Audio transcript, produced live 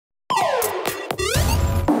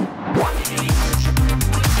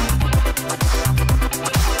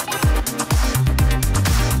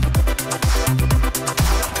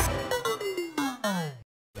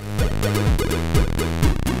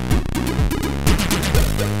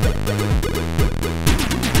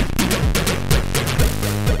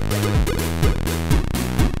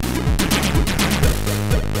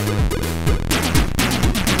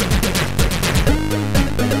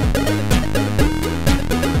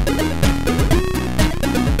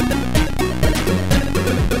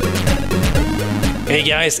Hey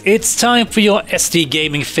guys, it's time for your ST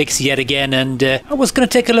gaming fix yet again, and I was gonna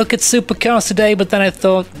take a look at supercars today, but then I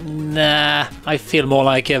thought, nah, I feel more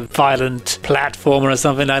like a violent platformer or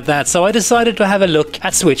something like that, so I decided to have a look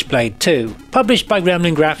at Switchblade II, published by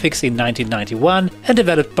Gremlin Graphics in 1991 and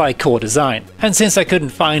developed by Core Design. And since I couldn't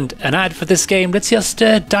find an ad for this game, let's just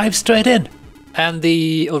dive straight in. And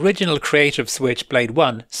the original creator of Switchblade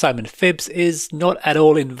I, Simon Phibbs, is not at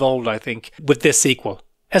all involved, I think, with this sequel.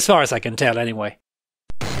 As far as I can tell, anyway.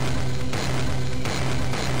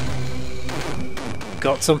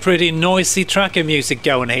 Got some pretty noisy tracker music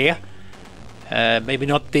going here. Maybe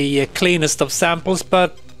not the cleanest of samples,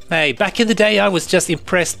 but hey, back in the day I was just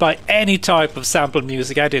impressed by any type of sample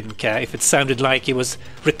music. I didn't care if it sounded like it was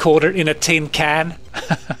recorded in a tin can.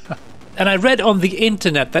 And I read on the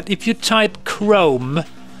internet that if you type Chrome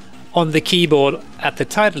on the keyboard at the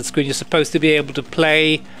title screen, you're supposed to be able to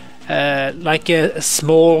play like a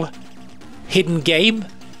small hidden game,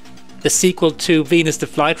 the sequel to Venus the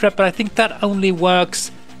Flytrap, but I think that only works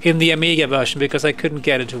in the Amiga version because I couldn't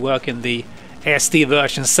get it to work in the ST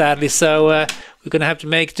version, sadly, so we're gonna have to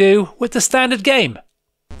make do with the standard game.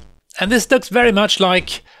 And this looks very much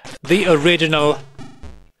like the original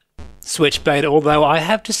Switchblade, although I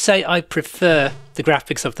have to say I prefer the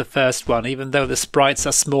graphics of the first one, even though the sprites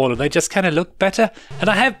are smaller. They just kind of look better. And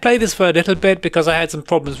I have played this for a little bit because I had some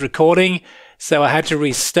problems recording, so I had to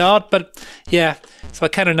restart, but yeah, so I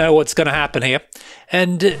kind of know what's going to happen here.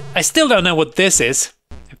 And I still don't know what this is.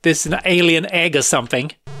 If this is an alien egg or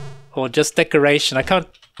something, or just decoration. I can't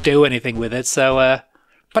do anything with it, so...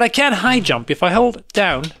 but I can high jump. If I hold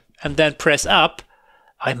down and then press up,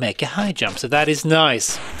 I make a high jump, so that is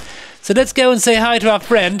nice. So let's go and say hi to our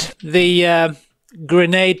friend, the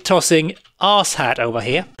grenade-tossing arsehat over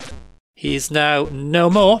here. He's now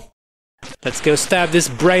no more. Let's go stab this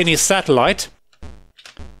brainy satellite.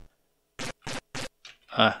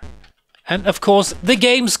 And of course, the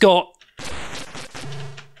game's got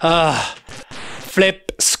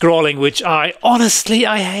flip scrolling, which I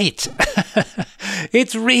hate.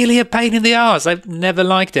 It's really a pain in the arse. I've never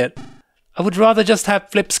liked it. I would rather just have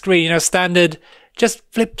flip screen, you know, standard. Just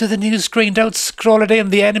flip to the new screen, don't scroll it in.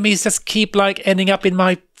 The enemies just keep like ending up in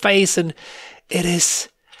my face, and it is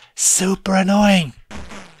super annoying.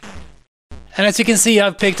 And as you can see,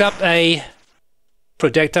 I've picked up a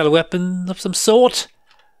projectile weapon of some sort,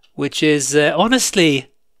 which is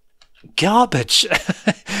honestly garbage.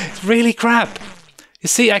 It's really crap. You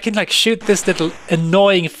see, I can like shoot this little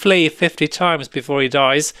annoying flea 50 times before he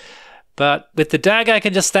dies, but with the dagger I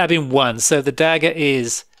can just stab him once, so the dagger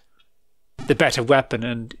is the better weapon.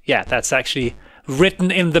 And yeah, that's actually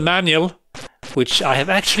written in the manual, which I have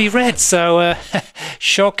actually read, so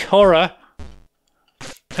shock horror.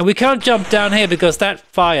 And we can't jump down here because that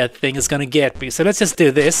fire thing is going to get me, so let's just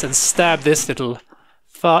do this and stab this little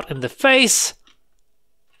fart in the face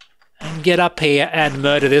and get up here and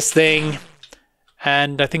murder this thing.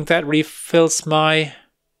 And I think that refills my...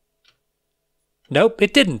 Nope,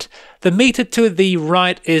 it didn't. The meter to the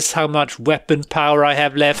right is how much weapon power I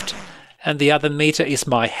have left, and the other meter is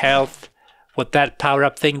my health. What that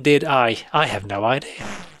power-up thing did, I have no idea.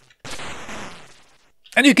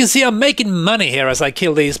 And you can see I'm making money here as I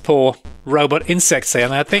kill these poor robot insects here,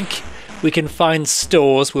 and I think we can find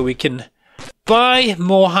stores where we can buy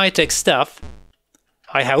more high-tech stuff.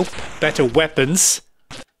 I hope. Better weapons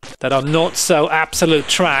that are not so absolute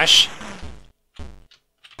trash.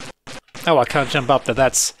 Oh, I can't jump up there,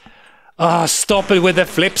 that's... Oh, stop it with the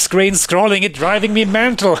flip screen scrolling, it's driving me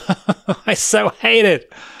mental. I so hate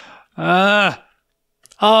it.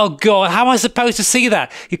 Oh god, how am I supposed to see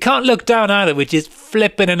that? You can't look down either, which is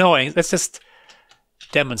flipping annoying. Let's just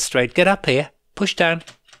demonstrate. Get up here, push down.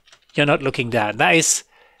 You're not looking down. That is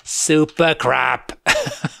super crap.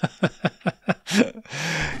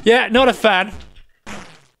 Yeah, not a fan.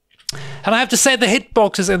 And I have to say the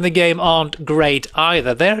hitboxes in the game aren't great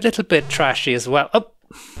either. They're a little bit trashy as well. Oh.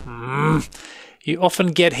 You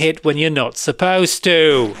often get hit when you're not supposed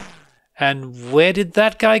to. And where did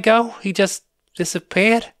that guy go? He just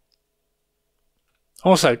disappeared?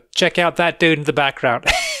 Also, check out that dude in the background.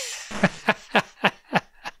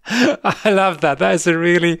 I love that. That is a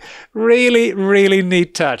really, really, really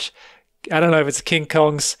neat touch. I don't know if it's King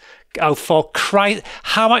Kong's... Oh, for Christ.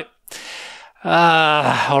 How am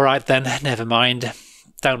I... alright then. Never mind.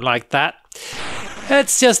 Don't like that.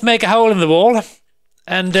 Let's just make a hole in the wall.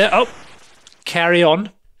 And, oh, carry on.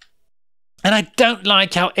 And I don't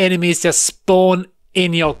like how enemies just spawn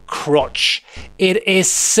in your crotch. It is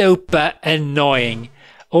super annoying.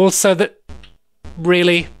 Also that...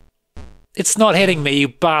 Really? It's not hitting me, you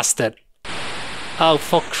bastard. Oh,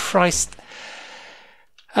 for Christ.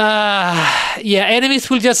 Yeah, enemies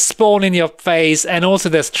will just spawn in your face, and also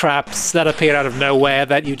there's traps that appear out of nowhere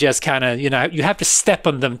that you just kind of, you have to step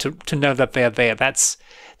on them to know that they're there. That's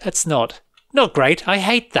not great. I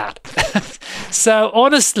hate that. So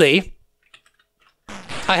honestly,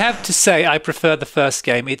 I have to say I prefer the first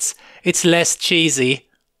game. It's less cheesy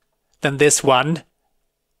than this one.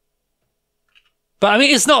 But I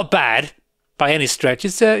mean, it's not bad by any stretch.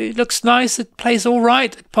 It looks nice. It plays all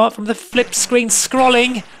right, apart from the flip screen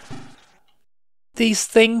scrolling. These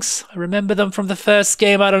things, I remember them from the first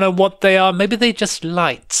game. I don't know what they are. Maybe they're just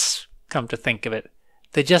lights, come to think of it.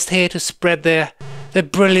 They're just here to spread their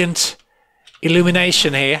brilliant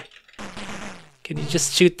illumination here. Can you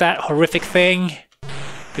just shoot that horrific thing?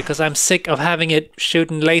 Because I'm sick of having it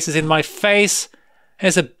shooting lasers in my face.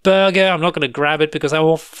 Here's a burger. I'm not going to grab it because I'm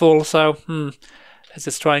all full, so let's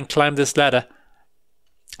just try and climb this ladder.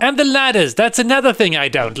 And the ladders, that's another thing I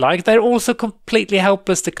don't like. They're also completely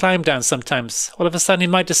helpless to climb down sometimes. All of a sudden you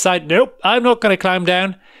might decide, nope, I'm not going to climb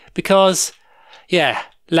down. Because, yeah,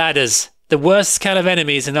 ladders. The worst kind of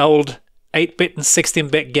enemies in old 8-bit and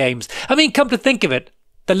 16-bit games. I mean, come to think of it,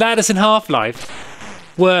 the ladders in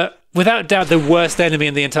Half-Life were, without doubt, the worst enemy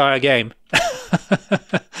in the entire game.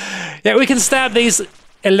 Yeah, we can stab these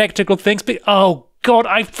electrical things, but oh god,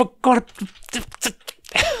 I forgot.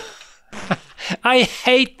 I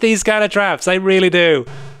hate these kind of traps, I really do.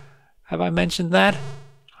 Have I mentioned that?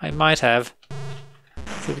 I might have.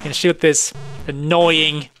 So we can shoot this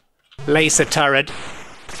annoying laser turret.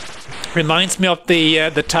 Reminds me of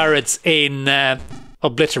the turrets in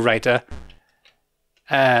Obliterator.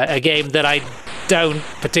 A game that I don't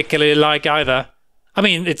particularly like either. I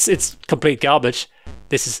mean, it's complete garbage.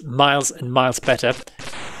 This is miles and miles better.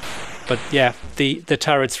 But yeah, the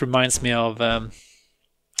turrets reminds me of...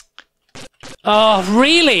 Oh,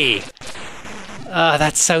 really?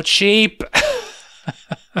 That's so cheap.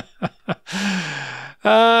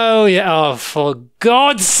 Oh, yeah. Oh, for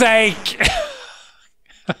God's sake.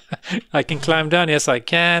 I can climb down. Yes, I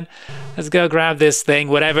can. Let's go grab this thing,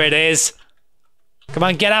 whatever it is. Come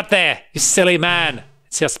on, get up there, you silly man.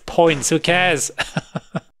 It's just points. Who cares?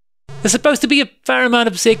 There's supposed to be a fair amount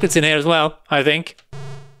of secrets in here as well, I think.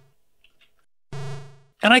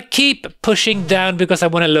 And I keep pushing down because I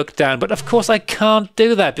want to look down, but of course I can't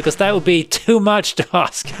do that because that would be too much to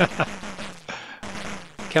ask.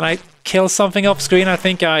 Can I kill something off screen? I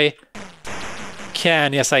think I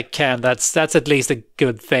can. Yes, I can. That's at least a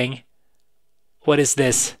good thing. What is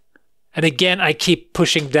this? And again, I keep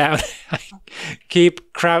pushing down. I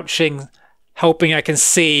keep crouching, hoping I can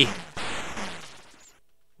see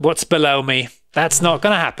what's below me. That's not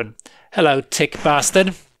gonna happen. Hello, tick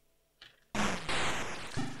bastard.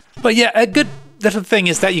 But yeah, a good little thing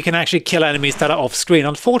is that you can actually kill enemies that are off screen.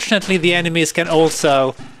 Unfortunately, the enemies can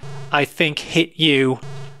also, I think, hit you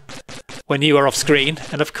when you are off screen.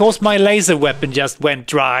 And of course, my laser weapon just went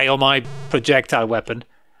dry, or my projectile weapon.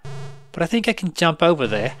 But I think I can jump over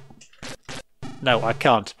there. No, I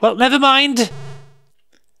can't. Well, never mind.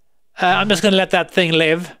 I'm just going to let that thing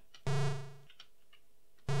live.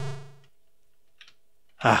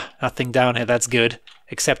 Ah, nothing down here. That's good.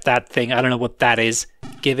 Except that thing. I don't know what that is.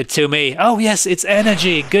 Give it to me. Oh, yes, it's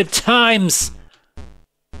energy. Good times.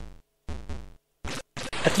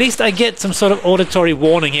 At least I get some sort of auditory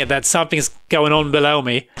warning here that something's going on below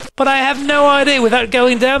me. But I have no idea without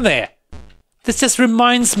going down there. This just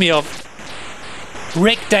reminds me of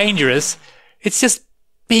Rick Dangerous. It's just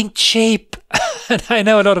being cheap. And I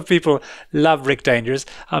know a lot of people love Rick Dangerous.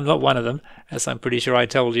 I'm not one of them, as I'm pretty sure I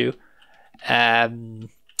told you.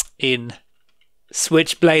 In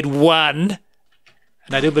Switchblade I.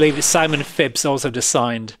 And I do believe Simon Phipps also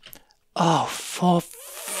designed. Oh, for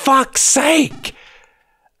fuck's sake!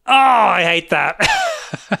 Oh, I hate that.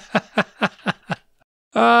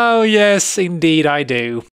 Oh, yes, indeed I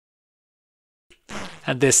do.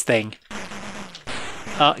 And this thing.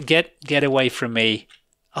 Get away from me.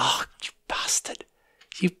 Oh, you bastard.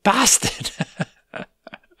 You bastard.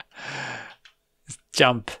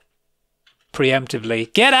 Jump.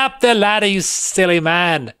 Preemptively. Get up the ladder, you silly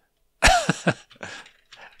man.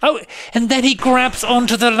 Oh, and then he grabs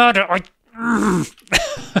onto the ladder.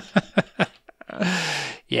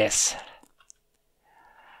 Yes.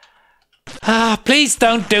 Please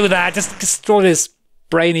don't do that. Just destroy this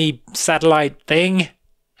brainy satellite thing.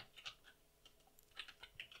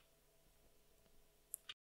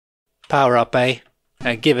 Power up, eh?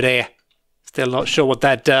 Give it here. Still not sure what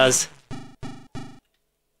that does.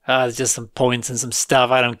 There's just some points and some stuff.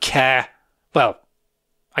 I don't care. Well,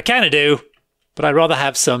 I kind of do, but I'd rather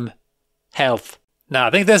have some health. Now, I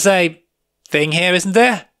think there's a thing here, isn't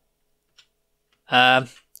there?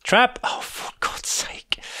 Trap? Oh, for God's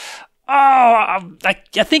sake.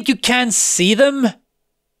 I think you can see them.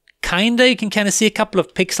 Kinda. You can kind of see a couple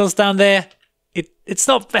of pixels down there. It's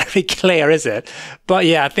not very clear, is it? But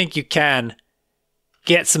yeah, I think you can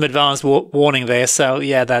get some advanced warning there. So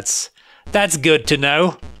yeah, that's good to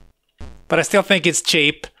know. But I still think it's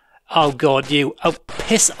cheap. Oh god, you. Oh,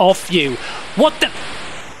 piss off you. What the...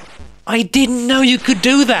 I didn't know you could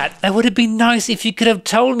do that. That would have been nice if you could have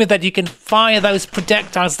told me that you can fire those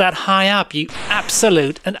projectiles that high up, you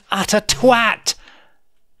absolute and utter twat.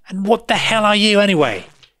 And what the hell are you anyway?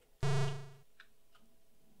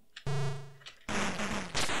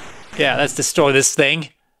 Yeah, let's destroy this thing.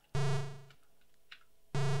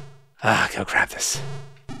 Go grab this.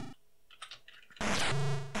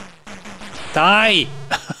 Die!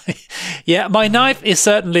 Yeah, my knife is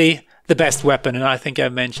certainly the best weapon, and I think I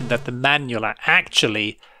mentioned that the manual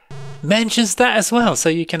actually mentions that as well, so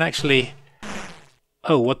you can actually...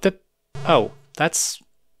 Oh, what the... Oh, that's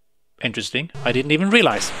interesting. I didn't even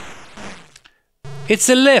realize. It's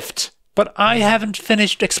a lift, but I haven't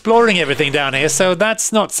finished exploring everything down here, so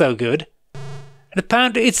that's not so good. And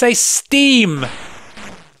apparently it's a steam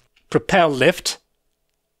propel lift.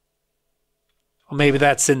 Or maybe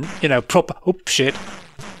that's in, you know, proper... Oh, shit.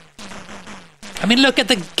 I mean, look at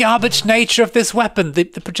the garbage nature of this weapon, the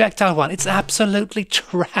projectile one. It's absolutely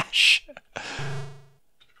trash.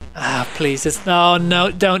 Please, it's... Oh, no,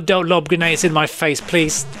 don't lob grenades in my face,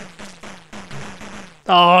 please.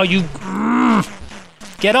 Oh, you...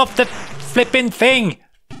 Get off the flipping thing.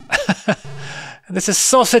 There's a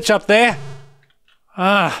sausage up there.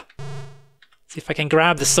 See if I can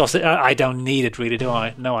grab the sausage. I don't need it, really, do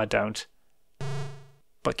I? No, I don't.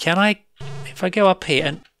 But can I... If I go up here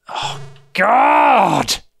and... Oh,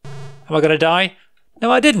 God! Am I gonna die? No,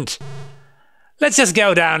 I didn't. Let's just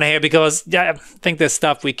go down here because yeah, I think there's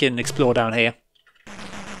stuff we can explore down here.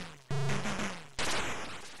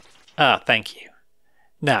 Thank you.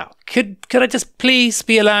 Now, could I just please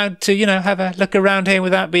be allowed to, you know, have a look around here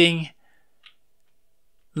without being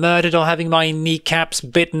murdered or having my kneecaps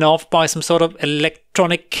bitten off by some sort of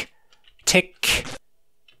electronic tick?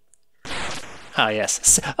 Ah,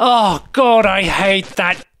 yes. Oh, God, I hate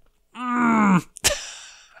that.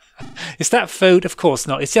 Is that food? Of course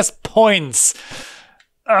not. It's just points.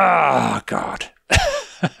 Oh, God.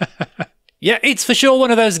 Yeah, it's for sure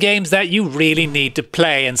one of those games that you really need to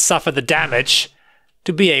play and suffer the damage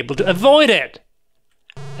to be able to avoid it.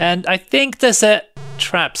 And I think there's a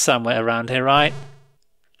trap somewhere around here, right?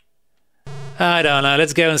 I don't know.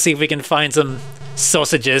 Let's go and see if we can find some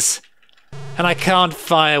sausages. And I can't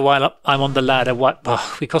fire while I'm on the ladder. What?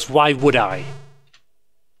 Oh, because why would I?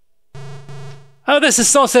 Oh, there's a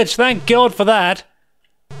sausage. Thank God for that.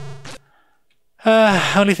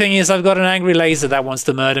 Only thing is I've got an angry laser that wants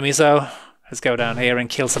to murder me, so let's go down here and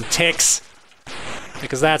kill some ticks.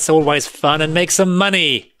 Because that's always fun and make some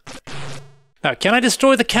money. Now, can I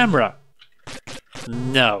destroy the camera?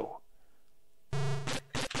 No.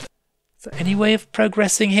 Is there any way of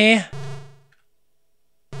progressing here?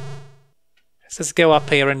 Let's just go up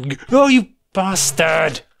here and... Oh, you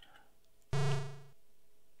bastard!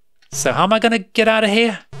 So how am I going to get out of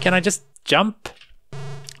here? Can I just jump?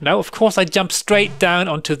 No, of course I jump straight down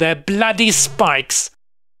onto their bloody spikes.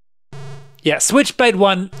 Yeah, Switchblade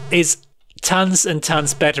 1 is tons and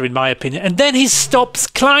tons better in my opinion. And then he stops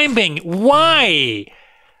climbing. Why?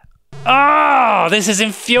 Oh, this is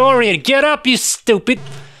infuriating. Get up, you stupid...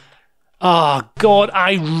 Oh, God,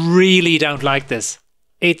 I really don't like this.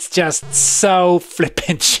 It's just so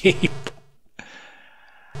flippin' cheap.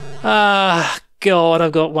 God,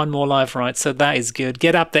 I've got one more life, right? So that is good.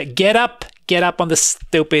 Get up there. Get up on the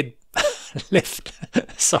stupid lift.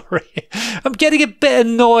 Sorry. I'm getting a bit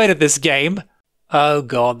annoyed at this game. Oh,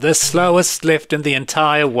 God, the slowest lift in the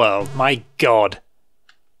entire world. My God.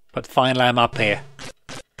 But finally, I'm up here.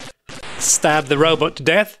 Stab the robot to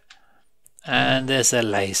death. And there's a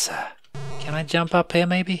laser. Can I jump up here,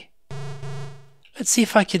 maybe? Let's see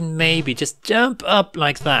if I can maybe just jump up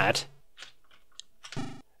like that.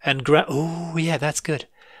 And grab... Oh, yeah, that's good.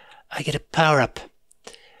 I get a power-up.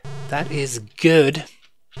 That is good.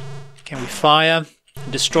 Can we fire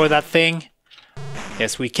and destroy that thing?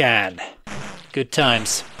 Yes, we can. Good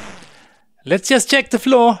times. Let's just check the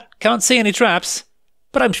floor. Can't see any traps.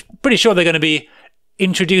 But I'm pretty sure they're going to be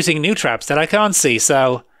introducing new traps that I can't see,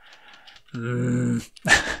 so... Hello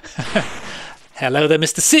there,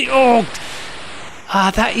 Mr. C. Oh!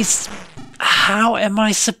 That is... How am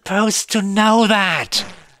I supposed to know that?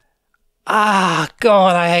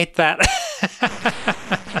 God, I hate that.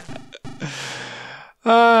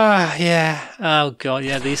 Yeah. Oh, God,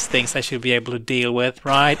 yeah, these things I should be able to deal with,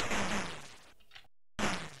 right?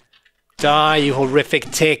 Die, you horrific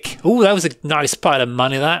tick. Ooh, that was a nice pile of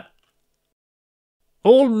money, that.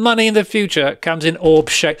 All money in the future comes in orb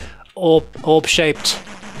shape. Orb shaped.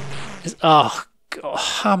 Oh, God,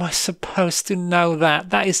 how am I supposed to know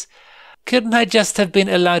that? That is... Couldn't I just have been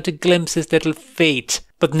allowed to glimpse his little feet?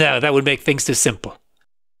 But no, that would make things too simple.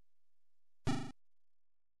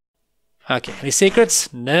 Okay, any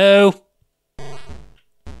secrets? No.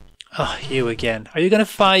 Oh, you again. Are you going to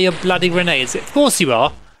fire your bloody grenades? Of course you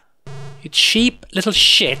are. You cheap little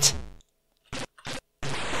shit.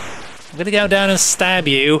 I'm going to go down and stab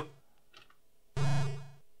you.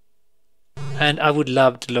 And I would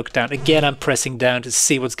love to look down. Again, I'm pressing down to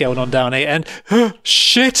see what's going on down here. And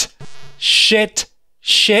shit! Shit!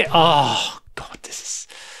 Shit! Oh, God, this is...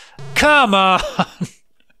 Come on!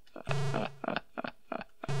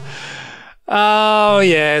 Oh,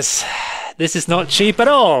 yes. This is not cheap at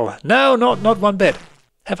all. No, not one bit.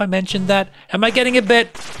 Have I mentioned that? Am I getting a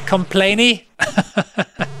bit complainy?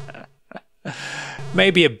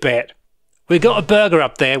 Maybe a bit. We got a burger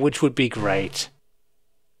up there, which would be great.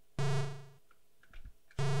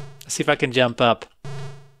 Let's see if I can jump up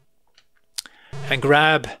and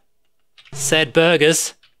grab said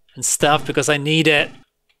burgers and stuff because I need it.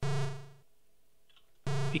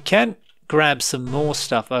 We can grab some more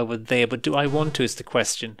stuff over there, but do I want to is the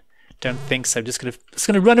question. Don't think so. I'm just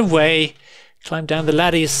gonna run away, climb down the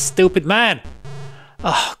ladder, you stupid man.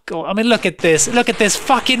 Oh God, I mean look at this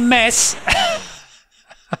fucking mess.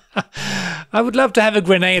 I would love to have a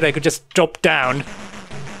grenade I could just drop down.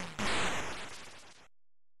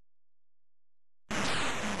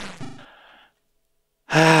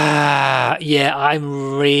 Yeah,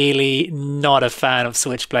 I'm really not a fan of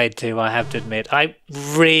Switchblade 2, I have to admit. I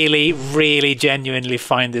really, really genuinely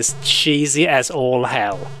find this cheesy as all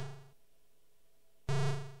hell.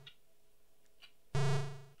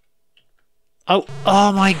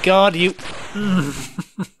 Oh my God, you...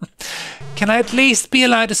 Can I at least be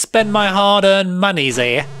allowed to spend my hard-earned monies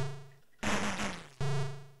here? I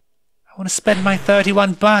want to spend my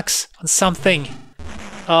 31 bucks on something.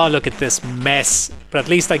 Oh, look at this mess. But at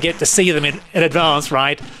least I get to see them in advance,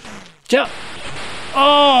 right?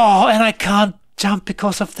 Oh, and I can't jump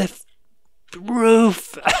because of the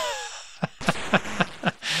roof.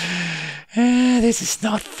 This is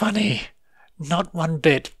not funny. Not one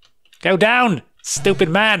bit. Go down, stupid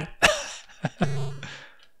man.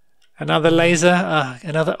 Another laser.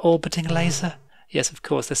 Another orbiting laser. Yes, of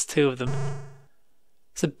course, there's two of them.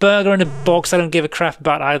 It's a burger in a box. I don't give a crap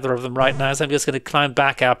about either of them right now, so I'm just going to climb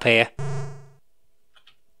back up here.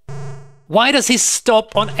 Why does he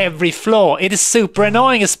stop on every floor? It is super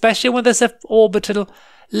annoying, especially when there's an orbital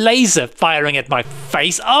laser firing at my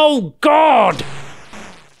face. Oh, God!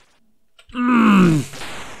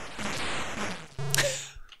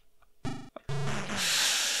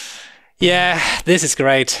 Yeah, this is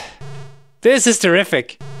great. This is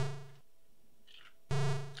terrific.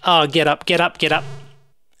 Oh, get up, get up, get up.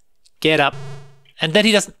 Get up. And then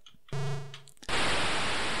he doesn't...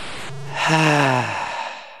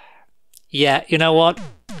 Yeah, you know what?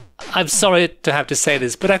 I'm sorry to have to say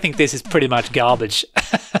this, but I think this is pretty much garbage.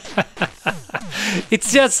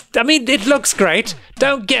 It's just... I mean, it looks great.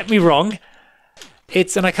 Don't get me wrong.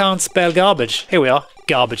 And I can't spell garbage. Here we are.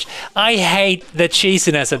 Garbage. I hate the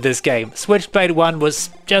cheesiness of this game. Switchblade 1 was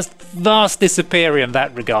just vastly superior in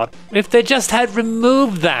that regard. If they just had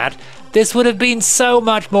removed that, this would have been so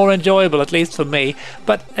much more enjoyable, at least for me.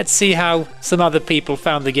 But let's see how some other people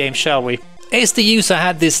found the game, shall we? ST User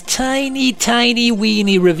had this tiny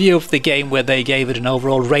weeny review of the game where they gave it an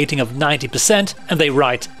overall rating of 90%, and they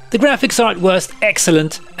write, "The graphics are at worst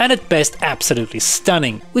excellent, and at best absolutely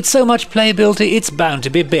stunning. With so much playability, it's bound to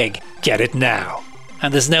be big. Get it now."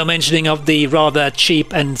 And there's no mentioning of the rather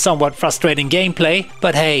cheap and somewhat frustrating gameplay,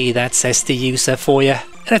 but hey, that's ST User for you.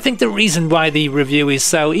 And I think the reason why the review is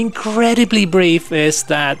so incredibly brief is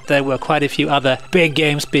that there were quite a few other big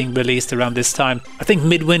games being released around this time. I think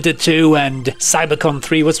Midwinter 2 and Cybercon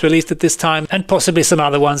 3 was released at this time, and possibly some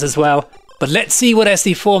other ones as well. But let's see what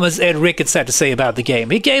ST Former's Ed Ricketts had to say about the game.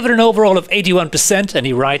 He gave it an overall of 81%, and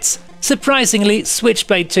he writes, "Surprisingly,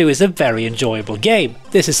 Switchblade 2 is a very enjoyable game.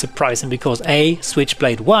 This is surprising because A.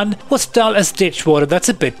 Switchblade 1 was dull as ditch water that's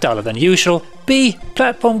a bit duller than usual. B.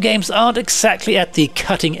 Platform games aren't exactly at the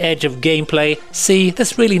cutting edge of gameplay. C.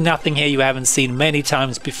 There's really nothing here you haven't seen many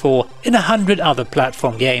times before in 100 other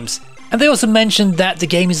platform games." And they also mentioned that the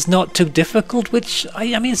game is not too difficult, which,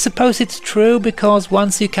 I mean, suppose it's true, because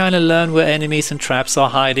once you kind of learn where enemies and traps are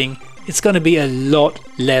hiding, it's going to be a lot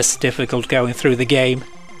less difficult going through the game.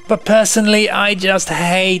 But personally, I just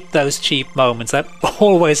hate those cheap moments. I've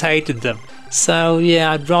always hated them. So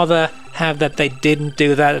yeah, I'd rather have that they didn't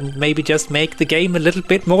do that and maybe just make the game a little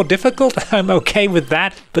bit more difficult. I'm okay with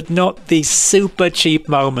that, but not these super cheap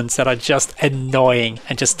moments that are just annoying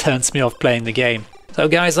and just turns me off playing the game. So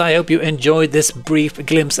guys, I hope you enjoyed this brief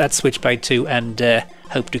glimpse at Switchblade 2 and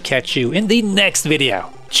hope to catch you in the next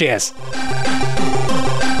video. Cheers!